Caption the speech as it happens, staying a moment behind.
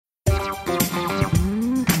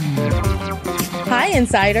Hi,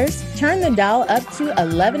 Insiders. Turn the dial up to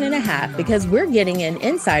 11 and a half because we're getting an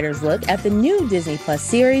insider's look at the new Disney Plus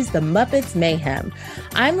series, The Muppets Mayhem.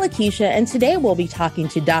 I'm Lakeisha, and today we'll be talking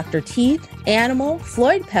to Dr. Teeth, Animal,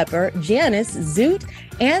 Floyd Pepper, Janice, Zoot,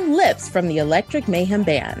 and Lips from the Electric Mayhem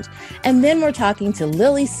Band. And then we're talking to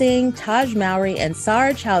Lily Singh, Taj Mowry, and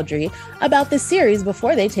Sarah Chowdhury about the series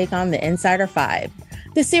before they take on the Insider 5.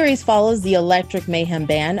 The series follows the Electric Mayhem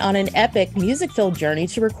Band on an epic music-filled journey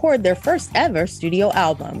to record their first ever studio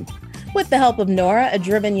album. With the help of Nora, a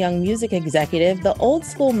driven young music executive, the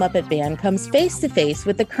old-school Muppet Band comes face-to-face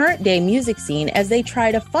with the current-day music scene as they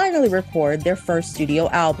try to finally record their first studio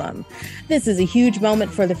album. This is a huge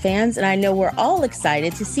moment for the fans, and I know we're all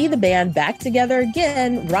excited to see the band back together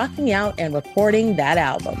again, rocking out and recording that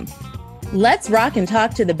album. Let's rock and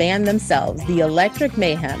talk to the band themselves, the Electric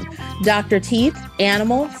Mayhem. Dr. Teeth,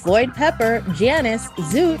 Animal, Floyd Pepper, Janice,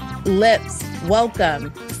 Zoot, Lips,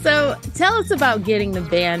 welcome. So tell us about getting the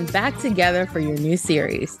band back together for your new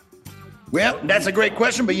series. Well, that's a great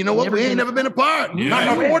question, but you know what? We ain't never been apart.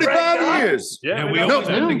 Not for 45 years. Yeah, we always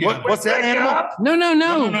been together. What's that, Animal? No,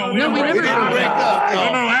 we break never up.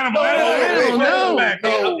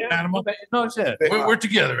 Animal. No, we're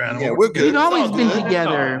together, Animal. Yeah, we're good. We've always been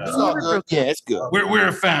together. It's all good. Yeah, it's good. We're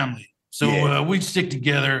a family, so we stick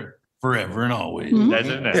together forever and always. Mhm. That's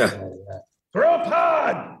it. Yeah. Group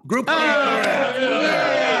hug. Group hug.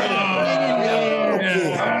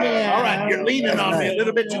 All right, you're leaning on me a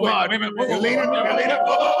little bit too hard. You're leaning.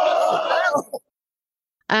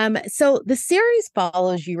 So the series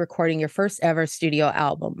follows you recording your first ever studio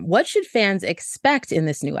album. What should fans expect in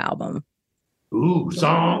this new album? Ooh,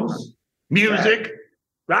 songs, music,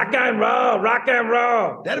 rock and roll.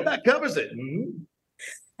 That about covers it.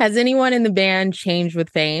 Has anyone in the band changed with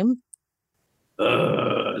fame?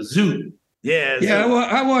 Zoot. Yeah. Yeah,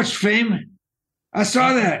 I watched Fame. I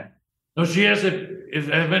saw that. No, she asked if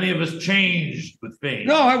any of us changed with fame.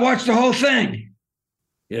 No, I watched the whole thing.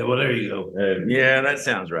 Yeah, well, there you go. Yeah, that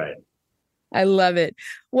sounds right. I love it.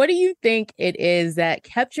 What do you think it is that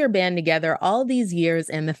kept your band together all these years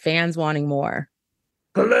and the fans wanting more?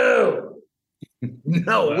 Glue.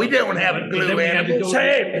 No, we don't have a glue, Animal.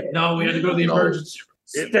 No, we had to go to the emergency room.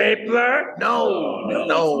 Stapler?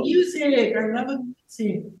 No. Music. I love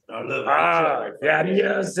music. Yeah,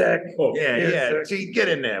 music. Yeah. See, get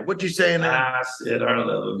in there. What you saying there? I said our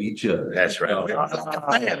love of each other. That's right.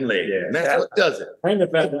 Family. Yeah. That's what does it. And the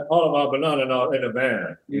fact that all of our belongings are in a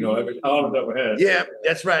van, all of that we have. Yeah,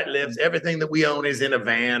 that's right, Lips. Everything that we own is in a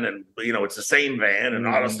van, and it's the same van, and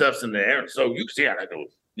all the stuff's in there. So you can see how that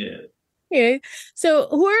goes. Yeah. Okay. So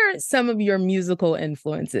who are some of your musical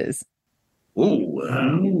influences? Ooh.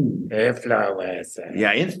 Influence.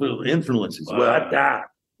 Yeah, influences. What that?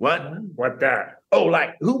 What that? Oh,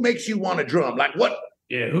 like who makes you want to drum? Like what?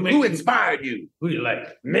 Yeah, Who inspired you? Who do you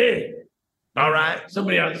like? Me. All right.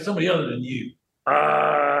 Somebody other than you.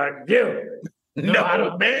 You. No, I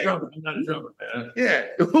don't. man. I'm not a drummer, man. Yeah.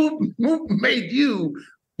 Who made you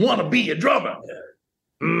want to be a drummer?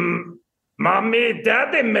 Mommy,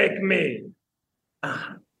 daddy make me. All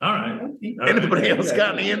right. Anybody else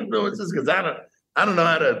got any influences? Because I don't know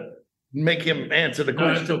how to make him answer the No,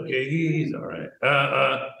 question. it's okay. He's all right.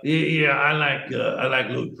 Yeah. I like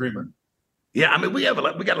Louis Freeman. Yeah, I mean we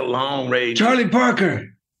got a long range. Charlie Parker.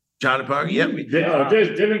 Charlie Parker. Yeah, Jimmy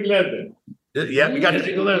Gillespie. yeah. We got.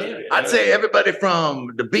 Dizzy Gillespie. I'd say everybody from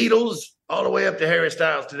the Beatles all the way up to Harry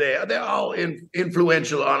Styles today. They're all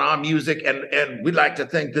influential on our music, and we'd like to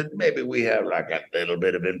think that maybe we have like a little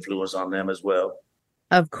bit of influence on them as well.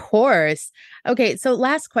 Of course. Okay, so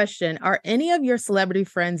last question. Are any of your celebrity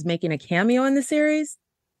friends making a cameo in the series?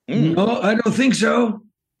 No, I don't think so.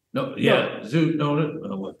 No, yeah, Zoot.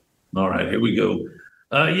 No. All right, here we go.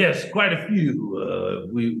 Yes, quite a few.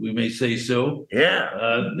 We may say so.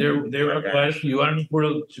 Yeah. There are quite a few. I don't know if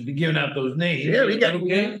we should be giving out those names. Yeah, we got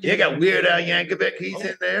okay. You got Weird Al Yankovic, he's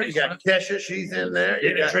in there. You got Kesha, she's in there.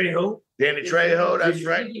 You got Danny Trejo, that's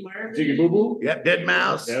right. Jiggy Boo Boo. Yep, Dead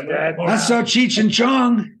Mouse. I saw Cheech and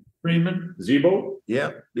Chong. Freeman. Zebo.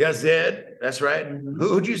 Yep. Yeah, Zed. That's right.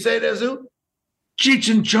 Who'd you say there, Zoot?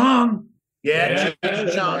 Cheech and Chong. Yeah,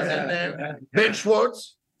 Cheech Chong's in there. Ben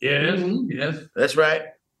Schwartz. Yes. That's right.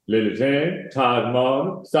 Lily Jane, Taj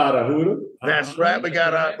Mahal, Sada Huda. That's right. We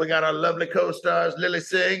got our lovely co-stars Lily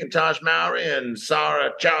Singh and Taj Mowry and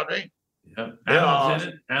Sarah Chowdhury. Yeah. Animals in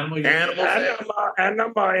it. Animal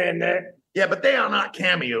in there. Yeah, but they are not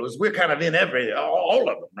cameos. We're kind of in all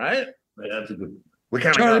of them, right? Yeah, that's a good. We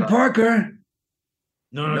kind Charlie of Parker.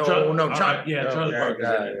 No, Charlie. Charlie Parker's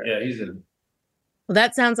in it. Yeah, he's in it. Well,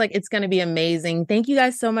 that sounds like it's going to be amazing. Thank you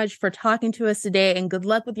guys so much for talking to us today, and good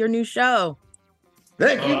luck with your new show.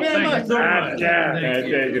 Thank you very much. so much.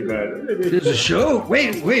 Thank you, buddy. There's a show?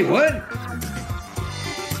 Wait, what?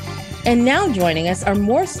 And now joining us are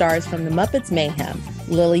more stars from the Muppets Mayhem: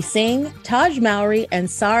 Lily Singh, Taj Mowry, and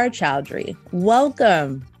Sarah Chowdhury.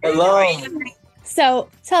 Welcome. Hello. So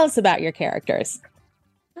tell us about your characters.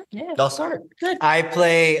 I'll start. Good. I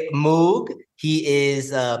play Moog. He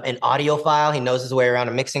is an audiophile. He knows his way around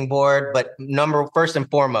a mixing board. But first and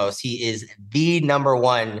foremost, he is the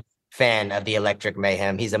 #1 fan of the Electric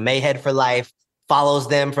Mayhem. He's a Mayhead for life, follows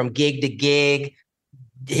them from gig to gig.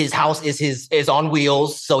 His house is on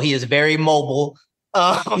wheels, so he is very mobile.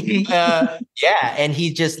 And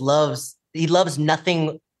he just loves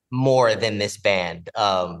nothing more than this band.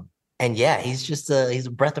 And yeah, he's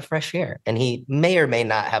a breath of fresh air. And he may or may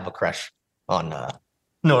not have a crush on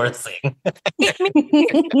Nora Singh.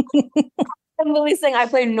 I'm Lily Singh. I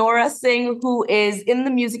play Nora Singh, who is in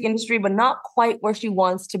the music industry, but not quite where she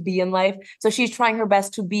wants to be in life. So she's trying her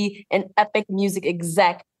best to be an epic music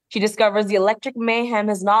exec. She discovers the Electric Mayhem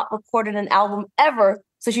has not recorded an album ever.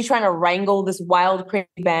 So she's trying to wrangle this wild, crazy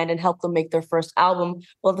band and help them make their first album,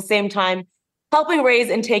 while at the same time helping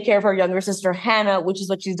raise and take care of her younger sister, Hannah, which is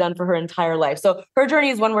what she's done for her entire life. So her journey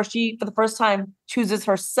is one where she, for the first time, chooses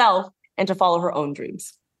herself and to follow her own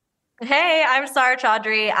dreams. Hey, I'm Sarah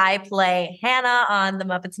Chowdhury. I play Hannah on the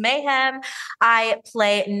Muppets Mayhem. I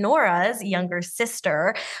play Nora's younger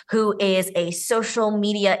sister, who is a social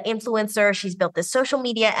media influencer. She's built this social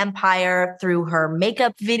media empire through her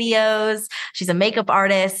makeup videos. She's a makeup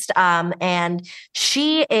artist, and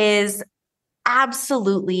she is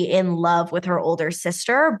absolutely in love with her older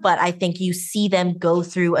sister, but I think you see them go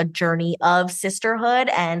through a journey of sisterhood,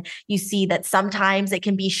 and you see that sometimes it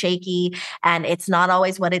can be shaky and it's not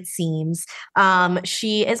always what it seems.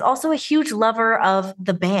 She is also a huge lover of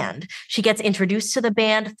the band. She gets introduced to the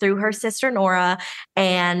band through her sister Nora,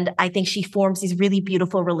 and I think she forms these really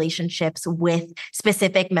beautiful relationships with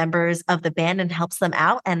specific members of the band and helps them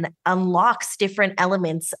out and unlocks different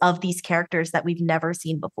elements of these characters that we've never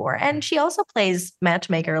seen before. And she also plays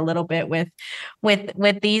matchmaker a little bit with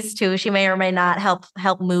these two. She may or may not help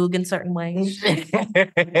Moog in certain ways.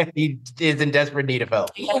 He is in desperate need of help.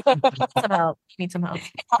 Some help. He needs some help.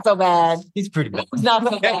 Not so bad. He's pretty bad. Not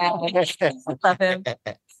so bad. Love him.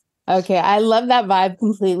 Okay, I love that vibe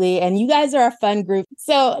completely. And you guys are a fun group.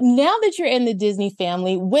 So now that you're in the Disney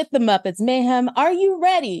family with the Muppets Mayhem, are you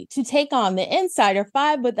ready to take on the Insider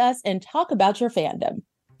 5 with us and talk about your fandom?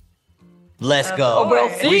 Let's go. Oh, we'll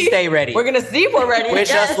see. We stay ready. We're going to see if we're ready. Wish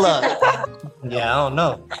us luck. Yeah, I don't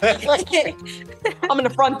know. I'm in the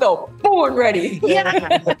front though. Born ready.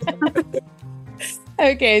 Yeah.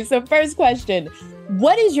 Okay, so first question.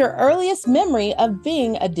 What is your earliest memory of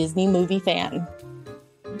being a Disney movie fan?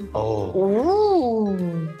 Oh.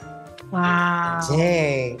 Ooh. Wow.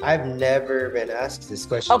 Dang. I've never been asked this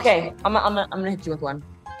question. Okay, I'm gonna hit you with one.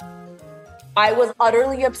 I was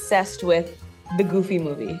utterly obsessed with the Goofy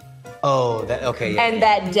movie. Oh, that okay. Yeah. And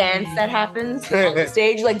that dance that happens on the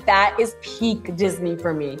stage, like that is peak Disney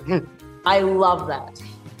for me. I love that.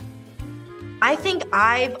 I think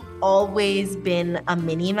I've always been a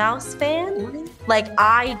Minnie Mouse fan. Like,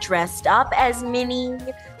 I dressed up as Minnie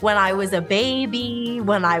when I was a baby,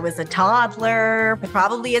 when I was a toddler,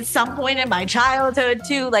 probably at some point in my childhood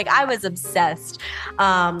too. Like, I was obsessed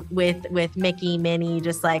with Mickey, Minnie,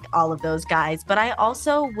 just like all of those guys. But I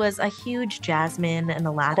also was a huge Jasmine and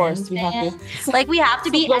Aladdin. Of course, fan. you have to. Like, we have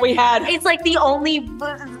to be. What we had. It's like the only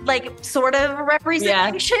like sort of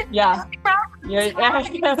representation. Yeah. It's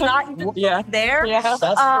not even there. Yeah.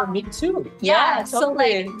 That's for me too. Yeah, so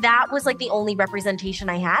totally. like that was like the only representation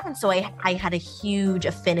I had, and so I had a huge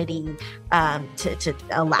affinity to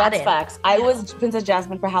Aladdin. That's facts. I was Princess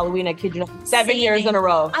Jasmine for Halloween. I kid you not, 7 years in a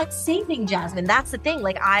row. I'm saving Jasmine. That's the thing.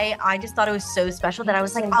 Like I just thought it was so special that I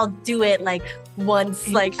was like, I'll do it like once.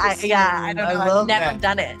 Like I don't know. I've never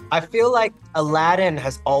done it. I feel like Aladdin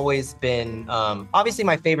has always been. Obviously,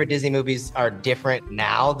 my favorite Disney movies are different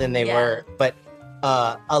now than they were, but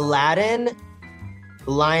Aladdin,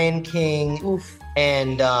 Lion King,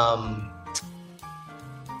 and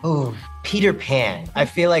Peter Pan. I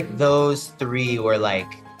feel like those three were like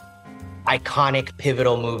iconic,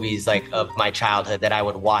 pivotal movies like of my childhood that I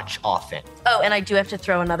would watch often. Oh, and I do have to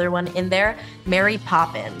throw another one in there. Mary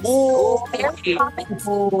Poppins. Oh, Mary Poppins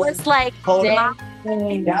was like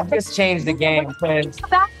That just changed the game.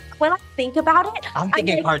 When I think about it, I'm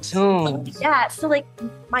thinking cartoons. Yeah, so like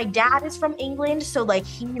my dad is from England, so like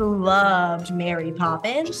he loved Mary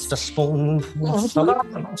Poppins. Just a spoonful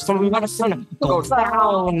of some medicine goes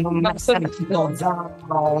down, the medicine goes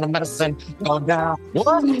down, the medicine goes down.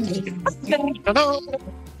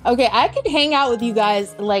 Okay, I could hang out with you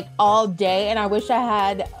guys like all day, and I wish I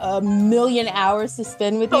had a million hours to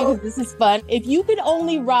spend with you because this is fun. If you could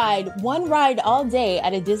only ride one ride all day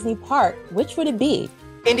at a Disney park, which would it be?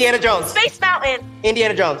 Indiana Jones. Space Mountain.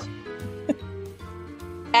 Indiana Jones.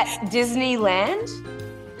 At Disneyland?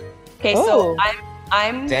 Okay, Oh. so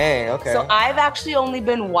I'm Dang, okay. So I've actually only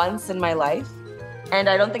been once in my life, and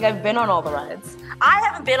I don't think I've been on all the rides. I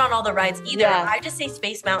haven't been on all the rides either. Yeah. I just say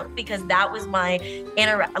Space Mountain because that was my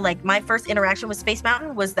my first interaction with Space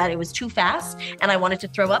Mountain was that it was too fast and I wanted to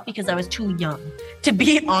throw up because I was too young to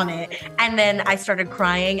be on it. And then I started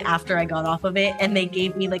crying after I got off of it and they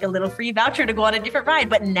gave me like a little free voucher to go on a different ride.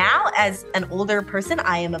 But now as an older person,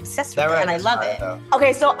 I am obsessed with it and I love it.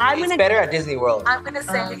 Okay, so It's better at Disney World. I'm gonna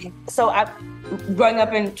say growing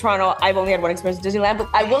up in Toronto, I've only had one experience at Disneyland, but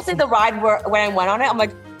I will say the ride where when I went on it, I'm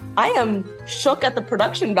like, I am shook at the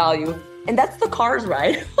production value. And that's the Cars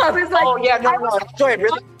ride. I was like, Oh yeah, no, I enjoyed it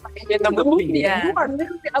really in the movie. Yeah. You are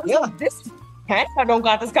literally, I was like, this Canada don't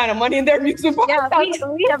got this kind of money in their amusement park. yeah,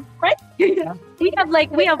 we have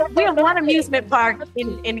we have one amusement park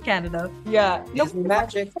in Canada. Yeah. No, Disney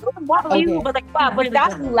magic. Okay. but like, wow, but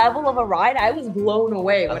that level of a ride, I was blown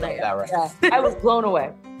away. I When love that ride. Yeah, I was blown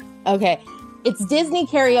away. Okay, it's Disney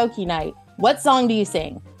karaoke night. What song do you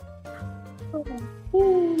sing?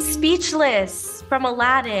 Speechless from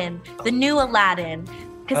Aladdin, the new Aladdin.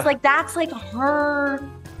 Because like that's like her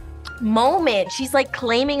moment. She's like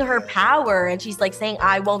claiming her power and she's like saying,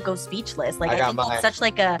 I won't go speechless. Like I I got think mine. it's such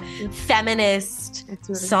like a feminist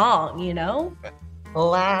song, you know?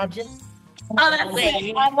 Aladdin. Oh, that's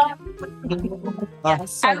it. I love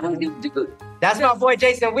Yes. I was gonna do That's my boy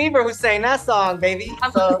Jason Weaver who sang that song, baby.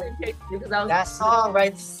 So because I was that song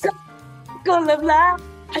right gonna fly.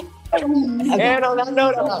 and on that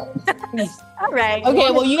note, All right. Okay,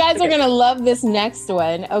 well, you guys are going to love this next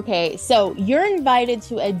one. Okay, so you're invited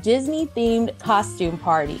to a Disney-themed costume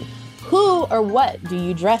party. Who or what do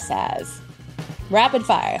you dress as? Rapid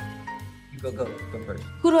fire. go first.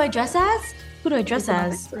 Who do I dress as? Who do I dress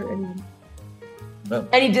as?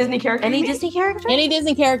 Any Disney character? Any Disney character? Any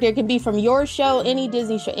Disney character. It can be from your show, any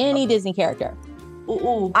Disney show, any Disney character.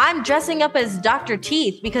 Ooh. I'm dressing up as Dr.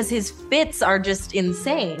 Teeth because his fits are just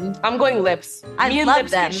insane. I'm going Lips. I Me and love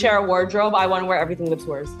Lips them. share a wardrobe. I want to wear everything Lips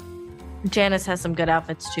wears. Janice has some good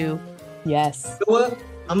outfits too. Yes. You know what?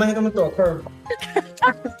 I'm gonna throw a curve.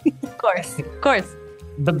 Of course. Of course.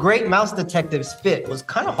 The Great Mouse Detective's fit was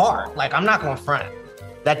kind of hard. Like, I'm not gonna front.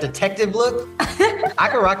 That detective look, I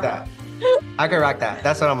could rock that.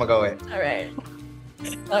 That's what I'm gonna go with. All right.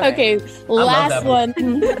 Okay, last that one.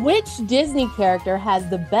 Which Disney character has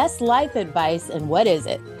the best life advice and what is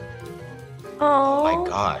it? Oh, Oh my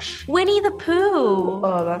gosh. Winnie the Pooh.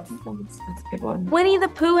 Oh, that's a good one. Winnie the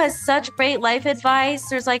Pooh has such great life advice.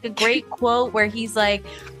 There's like a great quote where he's like,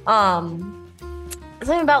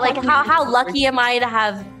 something about like how lucky am I to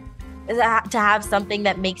have something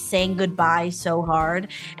that makes saying goodbye so hard.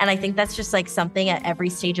 And I think that's just like something at every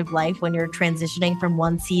stage of life when you're transitioning from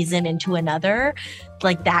one season into another.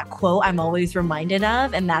 Like that quote I'm always reminded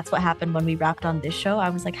of. And that's what happened when we wrapped on this show. I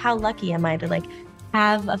was like, how lucky am I to like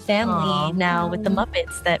have a family now with the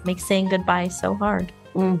Muppets that makes saying goodbye so hard.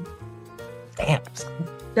 Damn.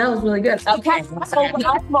 That was really good. Okay. I'm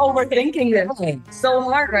overthinking this so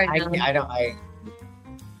hard right now.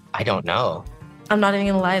 I don't know. I'm not even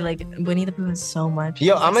gonna lie, like Winnie the Pooh is so much.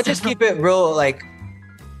 Yo, I'm gonna just keep it real, like,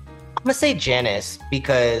 I'm gonna say Janice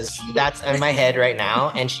because that's in my head right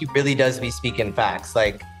now, and she really does be speaking facts.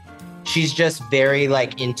 Like, she's just very,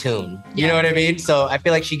 like, in tune. You know what I mean? So I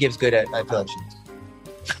feel like she gives good at, I feel like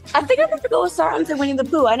I think I'm gonna go with Sarah and say Winnie the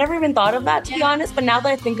Pooh. I never even thought of that, to be honest, but now that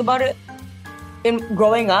I think about it, in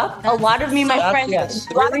growing up, a lot of me, my friends, yes.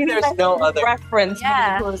 a lot of Really, me, there's my no friends other- reference Winnie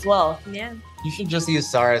the Pooh as well. Yeah. You should just use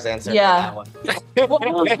Sarah's answer Yeah. for that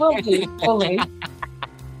one. Totally.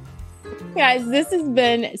 Guys, this has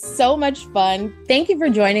been so much fun. Thank you for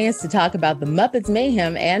joining us to talk about the Muppets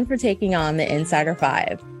Mayhem and for taking on the Insider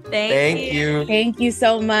 5. Thank you. Thank you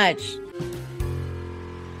so much.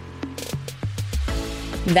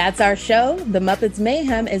 That's our show. The Muppets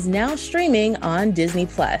Mayhem is now streaming on Disney+.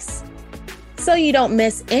 So you don't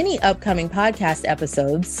miss any upcoming podcast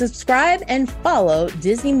episodes, subscribe and follow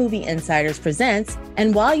Disney Movie Insiders Presents.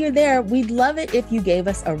 And while you're there, we'd love it if you gave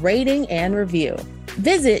us a rating and review.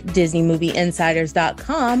 Visit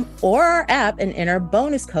DisneyMovieInsiders.com or our app and enter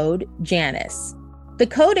bonus code Janice. The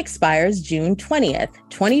code expires June 20th,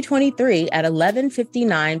 2023 at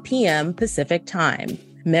 11:59 p.m. Pacific Time.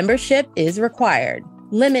 Membership is required.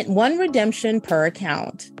 Limit 1 redemption per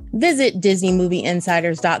account. Visit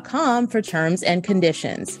DisneyMovieInsiders.com for terms and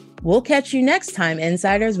conditions. We'll catch you next time,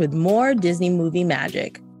 Insiders, with more Disney movie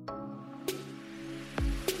magic.